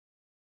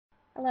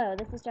Hello,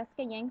 this is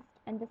Jessica Yingst,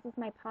 and this is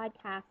my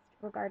podcast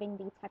regarding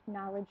the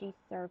technology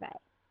survey.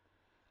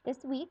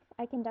 This week,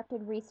 I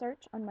conducted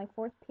research on my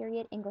fourth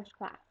period English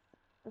class.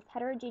 This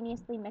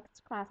heterogeneously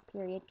mixed class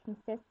period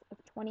consists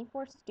of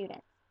 24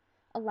 students,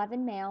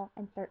 11 male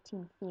and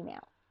 13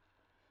 female.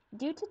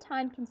 Due to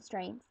time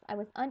constraints, I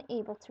was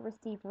unable to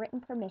receive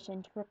written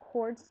permission to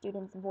record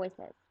students'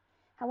 voices.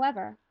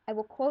 However, I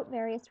will quote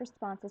various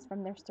responses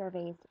from their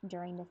surveys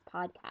during this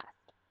podcast.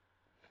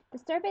 The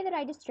survey that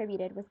I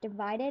distributed was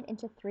divided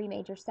into three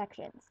major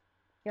sections: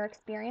 your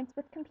experience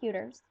with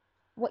computers,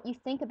 what you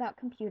think about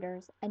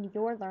computers, and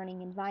your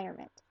learning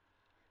environment.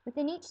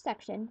 Within each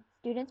section,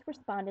 students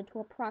responded to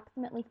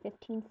approximately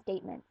 15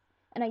 statements,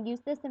 and I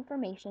used this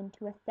information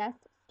to assess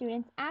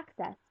students'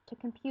 access to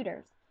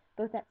computers,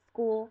 both at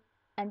school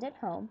and at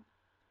home,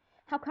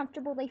 how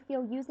comfortable they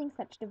feel using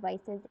such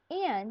devices,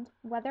 and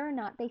whether or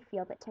not they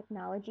feel that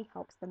technology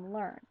helps them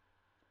learn.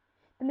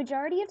 The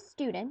majority of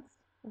students,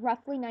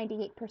 roughly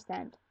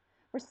 98%,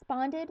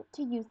 responded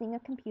to using a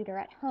computer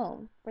at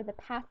home for the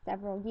past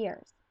several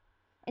years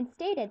and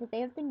stated that they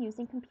have been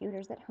using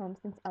computers at home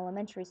since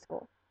elementary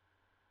school.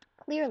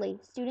 Clearly,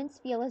 students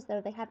feel as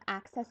though they have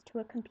access to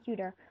a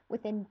computer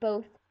within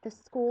both the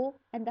school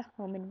and the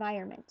home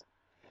environment.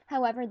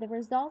 However, the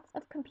results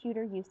of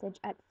computer usage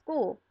at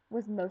school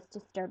was most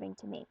disturbing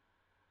to me.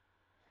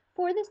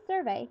 For this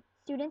survey,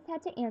 students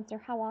had to answer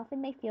how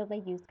often they feel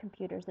they use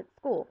computers at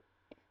school,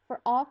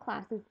 for all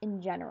classes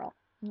in general,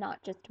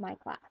 not just my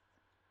class.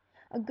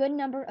 A good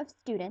number of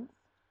students,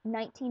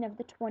 19 of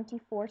the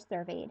 24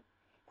 surveyed,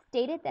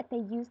 stated that they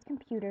use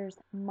computers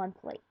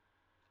monthly.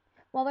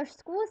 While our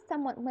school is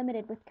somewhat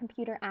limited with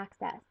computer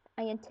access,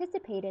 I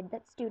anticipated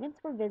that students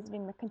were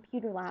visiting the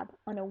computer lab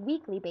on a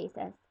weekly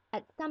basis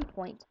at some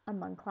point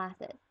among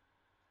classes.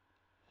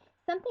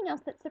 Something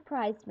else that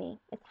surprised me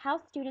is how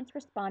students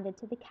responded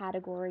to the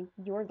category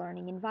Your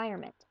Learning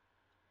Environment.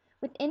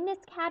 Within this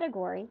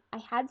category, I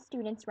had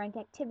students rank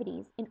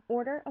activities in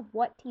order of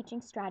what teaching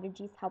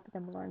strategies help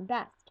them learn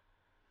best: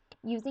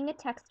 using a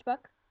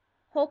textbook,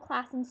 whole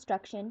class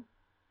instruction,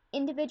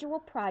 individual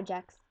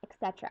projects,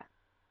 etc.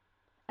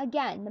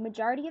 Again, the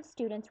majority of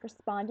students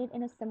responded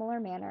in a similar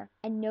manner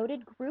and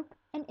noted group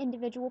and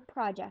individual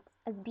projects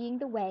as being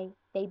the way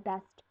they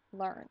best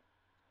learn.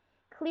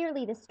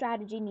 Clearly, this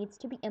strategy needs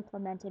to be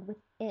implemented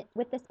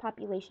with this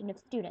population of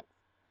students,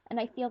 and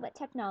I feel that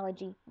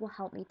technology will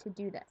help me to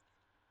do this.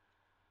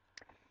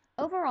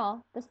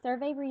 Overall, the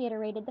survey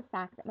reiterated the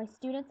fact that my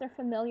students are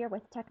familiar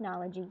with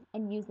technology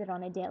and use it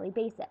on a daily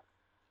basis.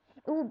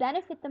 It will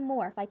benefit them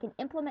more if I can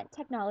implement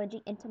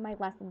technology into my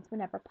lessons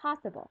whenever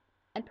possible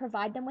and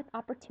provide them with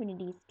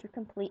opportunities to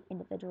complete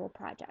individual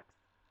projects.